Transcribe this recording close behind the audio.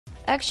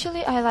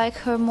Actually, I like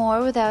her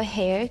more without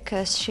hair,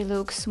 cause she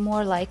looks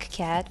more like a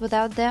cat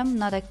without them,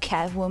 not a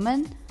cat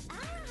woman.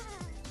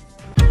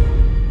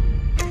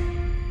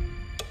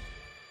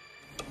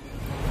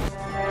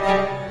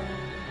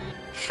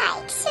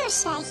 Hi,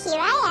 Ksusha,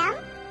 here I am.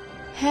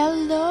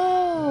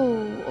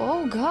 Hello!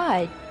 Oh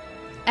god.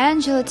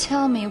 Angela,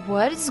 tell me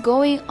what is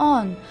going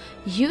on.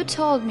 You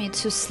told me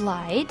to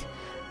slide.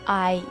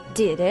 I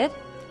did it.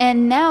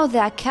 And now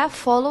that cat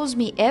follows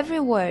me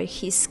everywhere.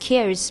 He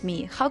scares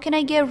me. How can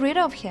I get rid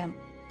of him?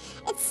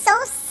 It's so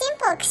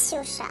simple,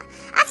 Ksusha.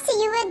 After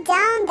you were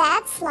down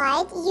that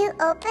slide, you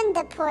opened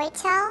the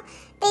portal.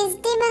 This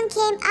demon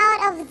came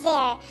out of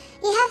there.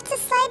 You have to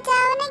slide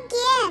down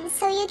again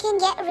so you can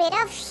get rid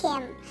of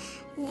him.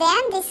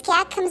 Then this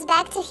cat comes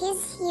back to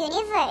his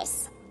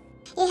universe.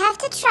 You have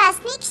to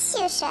trust me,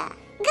 Ksusha.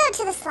 Go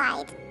to the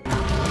slide.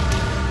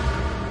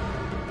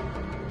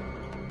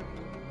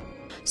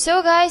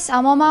 So guys,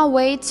 I'm on my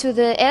way to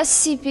the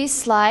SCP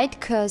slide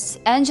cause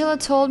Angela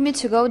told me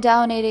to go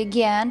down it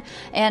again,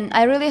 and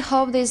I really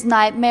hope this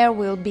nightmare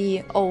will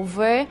be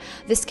over.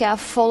 This cat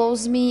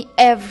follows me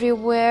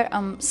everywhere.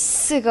 I'm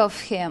sick of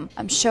him.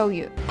 I'm show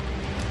you.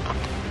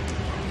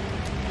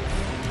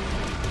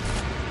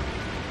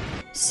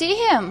 See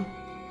him?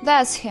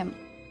 That's him.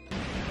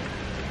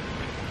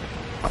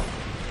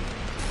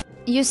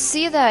 You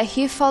see that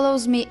he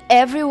follows me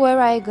everywhere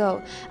I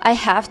go. I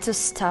have to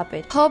stop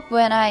it. Hope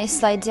when I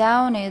slide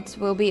down it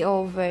will be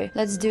over.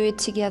 Let's do it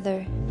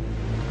together.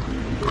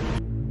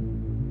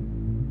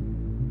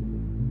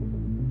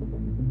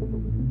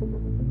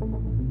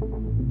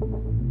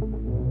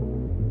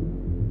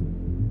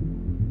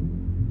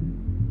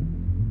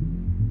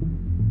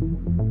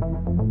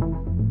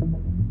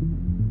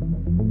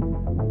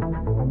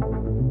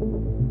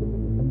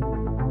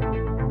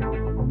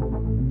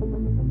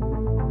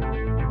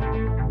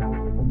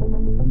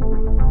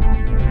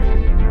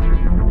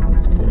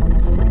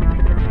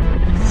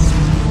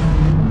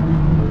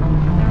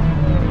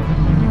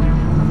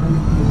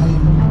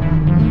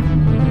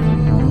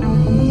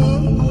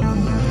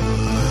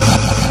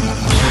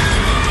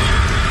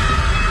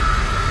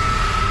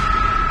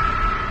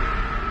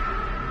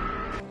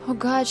 Oh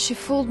god, she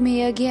fooled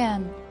me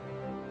again.